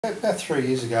About 3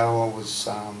 years ago I was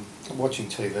watching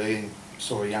TV and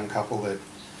saw a young couple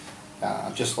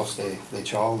that just lost their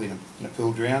child in a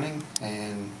pool drowning,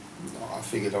 and I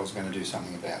figured I was going to do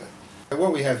something about it.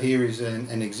 What we have here is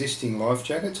an existing life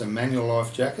jacket. It's a manual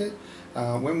life jacket.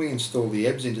 When we install the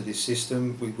EBS into this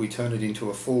system, we turn it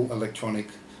into a full electronic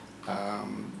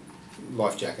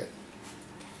life jacket.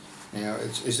 Now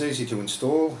it's easy to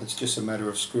install. It's just a matter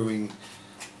of screwing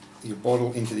your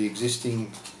bottle into the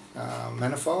existing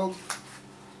manifold.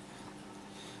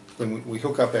 Then we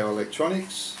hook up our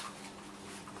electronics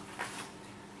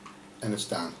and it's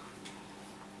done.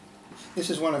 This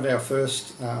is one of our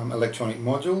first electronic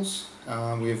modules.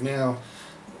 We have now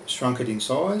shrunk it in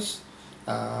size.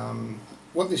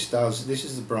 What this does, this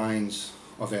is the brains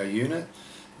of our unit.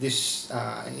 This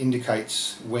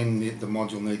indicates when the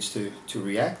module needs to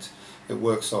react. It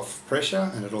works off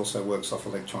pressure and it also works off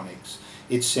electronics.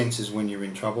 It senses when you're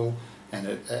in trouble and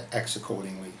it acts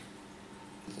accordingly.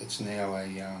 It's now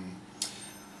a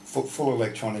full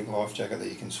electronic life jacket that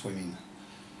you can swim in,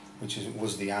 which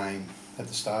was the aim at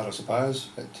the start, I suppose.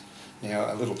 But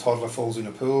now a little toddler falls in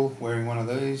a pool wearing one of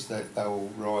these, they will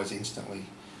rise instantly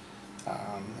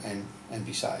and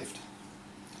be saved.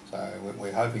 So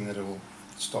we're hoping that it will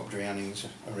stop drownings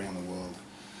around the world.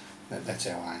 That's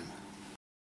our aim.